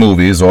 related to the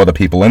movies or the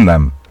people in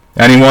them.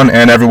 Anyone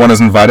and everyone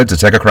is invited to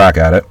take a crack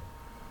at it.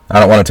 I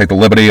don't want to take the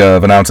liberty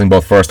of announcing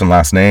both first and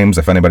last names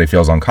if anybody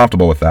feels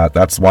uncomfortable with that.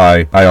 That's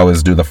why I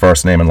always do the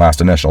first name and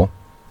last initial.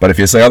 But if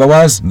you say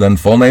otherwise, then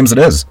full names it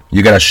is.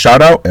 You get a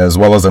shout-out as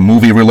well as a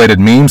movie-related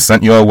meme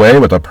sent your way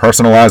with a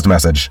personalized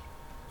message.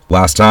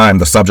 Last time,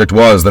 the subject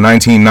was the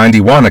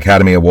 1991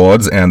 Academy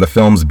Awards and the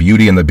films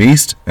Beauty and the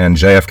Beast and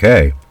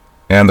JFK.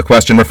 And the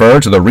question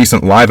referred to the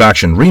recent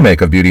live-action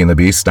remake of Beauty and the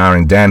Beast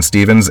starring Dan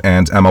Stevens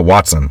and Emma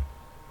Watson.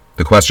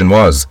 The question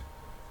was,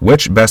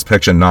 which Best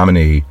Picture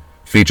nominee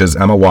features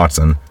Emma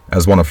Watson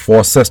as one of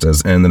four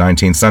sisters in the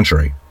 19th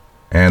century?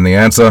 And the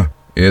answer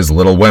is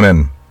Little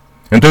Women.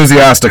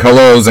 Enthusiastic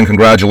hellos and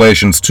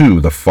congratulations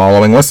to the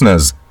following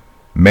listeners: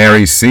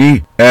 Mary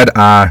C., Ed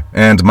R.,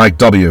 and Mike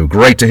W.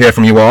 Great to hear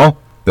from you all.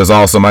 There's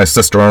also my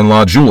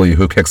sister-in-law Julie,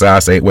 who kicks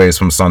ass 8 ways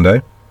from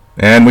Sunday.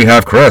 And we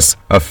have Chris,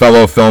 a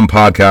fellow film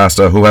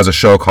podcaster who has a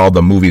show called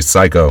The Movie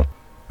Psycho.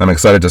 I'm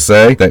excited to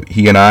say that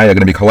he and I are going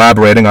to be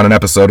collaborating on an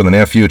episode in the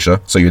near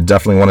future, so you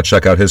definitely want to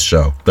check out his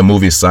show, The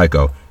Movie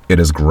Psycho. It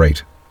is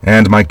great.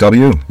 And Mike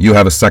W., you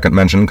have a second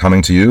mention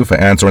coming to you for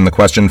answering the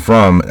question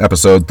from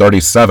episode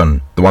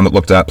 37, the one that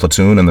looked at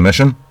Platoon and the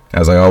mission.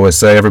 As I always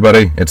say,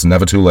 everybody, it's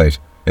never too late.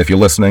 If you're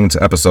listening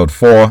to episode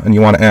 4 and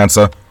you want to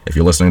answer, if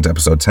you're listening to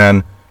episode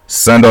 10,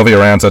 send over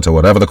your answer to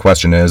whatever the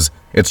question is.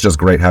 It's just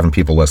great having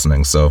people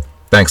listening, so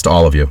thanks to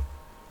all of you.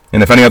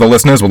 And if any other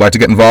listeners would like to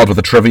get involved with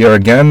the trivia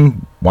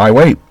again, why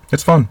wait?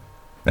 It's fun.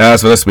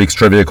 As for this week's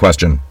trivia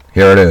question,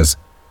 here it is.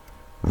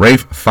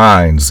 Ralph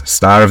Fiennes,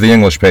 star of The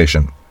English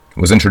Patient,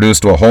 was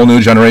introduced to a whole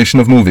new generation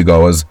of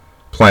moviegoers,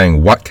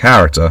 playing what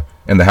character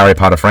in the Harry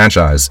Potter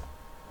franchise?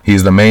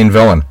 He's the main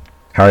villain,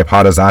 Harry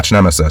Potter's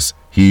arch-nemesis,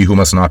 he who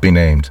must not be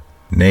named.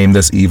 Name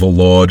this evil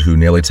lord who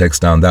nearly takes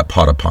down that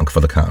Potter punk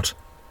for the count.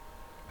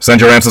 Send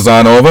your answers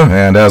on over,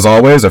 and as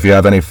always, if you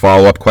have any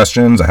follow-up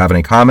questions or have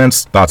any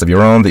comments, thoughts of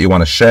your own that you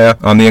want to share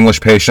on The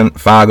English Patient,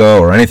 Fargo,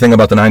 or anything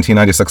about the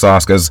 1996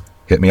 Oscars,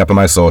 hit me up on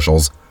my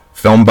socials.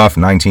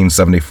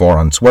 FilmBuff1974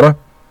 on Twitter,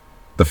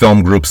 the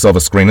film group Silver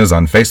Screeners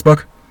on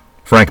Facebook,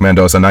 Frank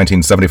Mendoza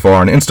 1974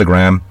 on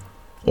Instagram,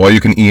 or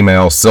you can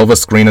email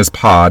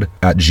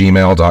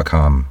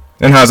silverscreenerspod@gmail.com.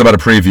 And how's about a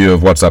preview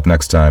of what's up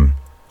next time?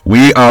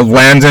 We are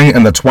landing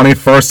in the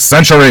 21st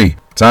century!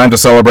 Time to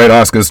celebrate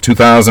Oscars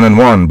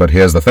 2001, but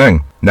here's the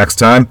thing. Next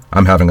time,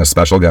 I'm having a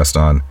special guest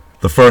on.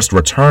 The first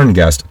return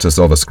guest to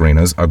Silver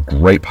Screeners, a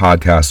great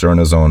podcaster in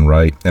his own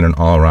right, and an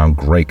all-around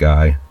great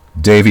guy.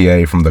 Davey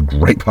A. from the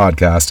great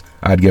podcast.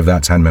 I'd give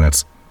that 10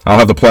 minutes. I'll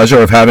have the pleasure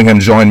of having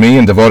him join me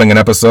in devoting an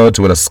episode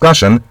to a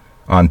discussion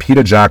on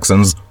Peter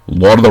Jackson's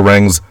Lord of the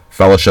Rings,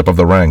 Fellowship of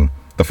the Ring,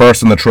 the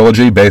first in the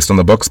trilogy based on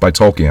the books by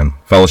Tolkien.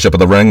 Fellowship of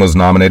the Ring was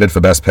nominated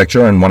for Best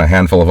Picture and won a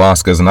handful of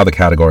Oscars in other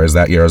categories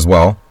that year as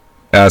well.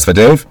 As for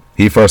Dave,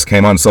 he first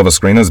came on Silver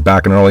Screeners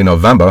back in early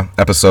November,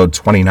 episode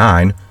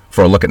 29,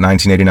 for a look at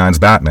 1989's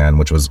Batman,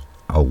 which was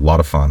a lot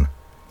of fun.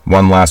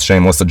 One last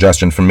shameless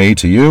suggestion from me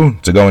to you,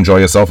 to go enjoy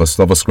yourself a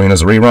Silver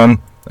Screeners rerun,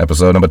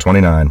 episode number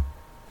 29.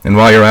 And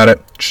while you're at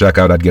it, check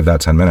out I'd Give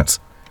That 10 Minutes.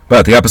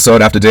 But the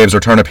episode after Dave's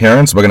return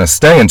appearance, we're going to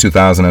stay in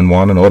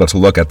 2001 in order to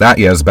look at that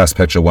year's Best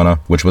Picture winner,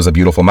 which was A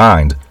Beautiful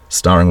Mind,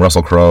 starring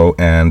Russell Crowe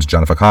and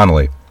Jennifer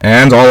Connelly.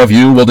 And all of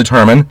you will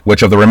determine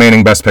which of the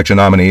remaining Best Picture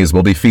nominees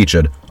will be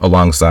featured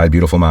alongside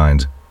Beautiful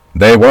Mind.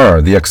 They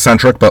were the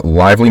eccentric but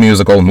lively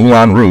musical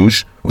Moulin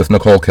Rouge with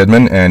Nicole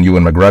Kidman and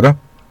Ewan McGregor,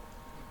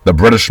 the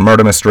British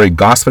murder mystery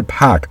Gosford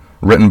Park,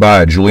 written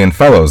by Julian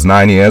Fellowes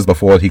 9 years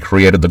before he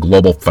created the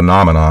global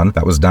phenomenon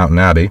that was Downton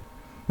Abbey,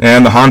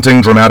 and the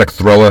haunting dramatic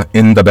thriller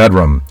In the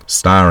Bedroom,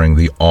 starring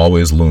the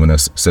always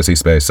luminous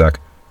Sissy Spacek,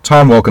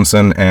 Tom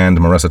Wilkinson, and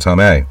Marissa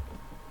Tomei.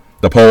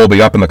 The poll will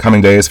be up in the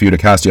coming days for you to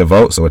cast your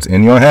vote, so it's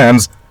in your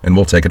hands, and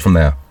we'll take it from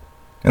there.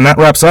 And that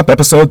wraps up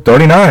episode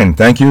 39.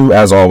 Thank you,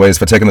 as always,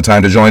 for taking the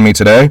time to join me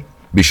today.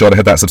 Be sure to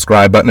hit that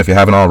subscribe button if you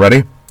haven't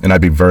already, and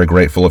I'd be very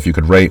grateful if you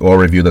could rate or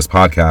review this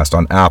podcast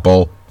on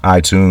Apple,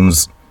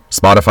 iTunes,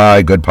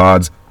 Spotify, Good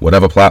Pods,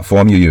 whatever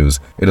platform you use.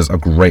 It is a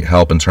great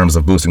help in terms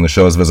of boosting the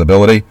show's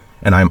visibility,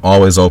 and I'm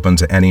always open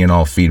to any and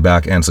all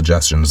feedback and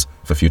suggestions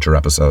for future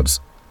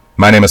episodes.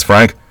 My name is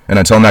Frank, and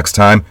until next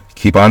time,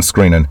 keep on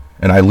screening,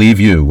 and I leave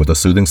you with the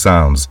soothing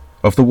sounds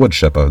of the wood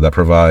chipper that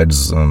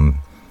provides,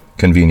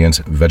 convenient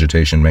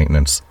vegetation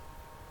maintenance.